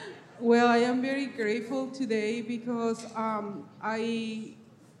Well, I am very grateful today because I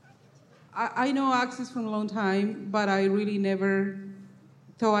know Access from a long time, but I really never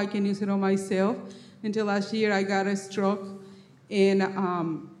thought I can use it on myself until last year I got a stroke, and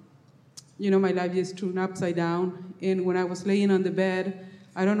my life just turned upside down. And when I was laying on the bed,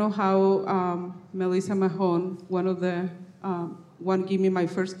 I don't know how Melissa Mahon, one gave me my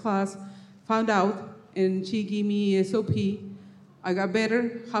first class, found out, and she gave me SOP. I got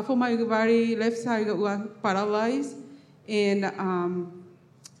better. Half of my body, left side, was paralyzed, and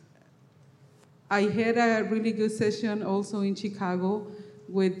I had a really good session also in Chicago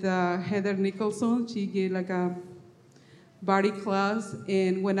with Heather Nicholson. She gave like a body class,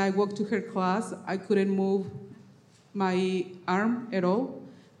 and when I walked to her class, I couldn't move my arm at all,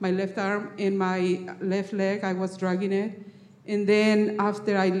 my left arm, and my left leg, I was dragging it. And then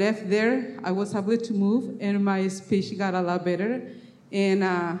after I left there, I was able to move, and my speech got a lot better. And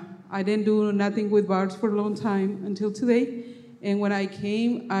I didn't do nothing with bars for a long time until today. And when I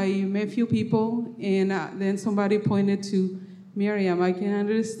came, I met a few people, and then somebody pointed to Miriam, I can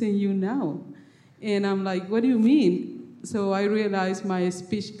understand you now. And I'm like, what do you mean? So I realized my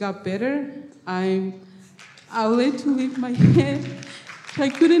speech got better. I'm able to lift my head. I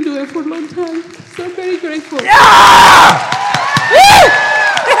couldn't do it for a long time. So I'm very grateful. Yeah!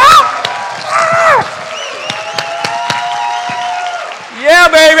 Yeah,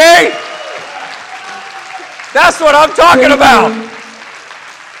 baby! That's what I'm talking about.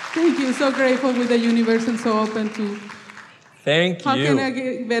 Thank you. So grateful with the universe and so open to. Thank you. How can I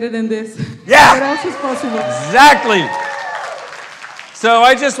get better than this? Yeah. What else is possible? Exactly. So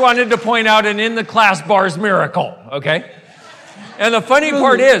I just wanted to point out an in-the-class bars miracle, okay? And the funny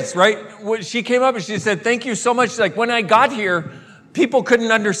part is, right, when she came up and she said, thank you so much. Like, when I got here, people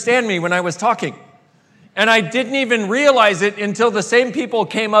couldn't understand me when I was talking. And I didn't even realize it until the same people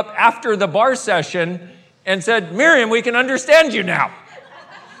came up after the bar session and said, Miriam, we can understand you now.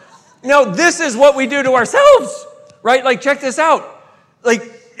 Now, this is what we do to ourselves, right? Like, check this out. Like,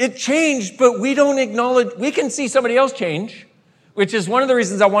 it changed, but we don't acknowledge. We can see somebody else change, which is one of the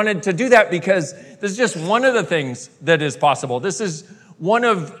reasons I wanted to do that, because this is just one of the things that is possible. This is one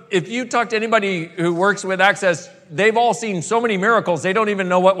of, if you talk to anybody who works with Access, they've all seen so many miracles, they don't even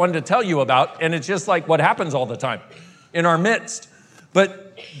know what one to tell you about, and it's just like what happens all the time in our midst.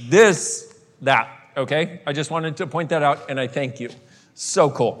 But that, okay? I just wanted to point that out, and I thank you. So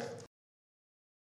cool.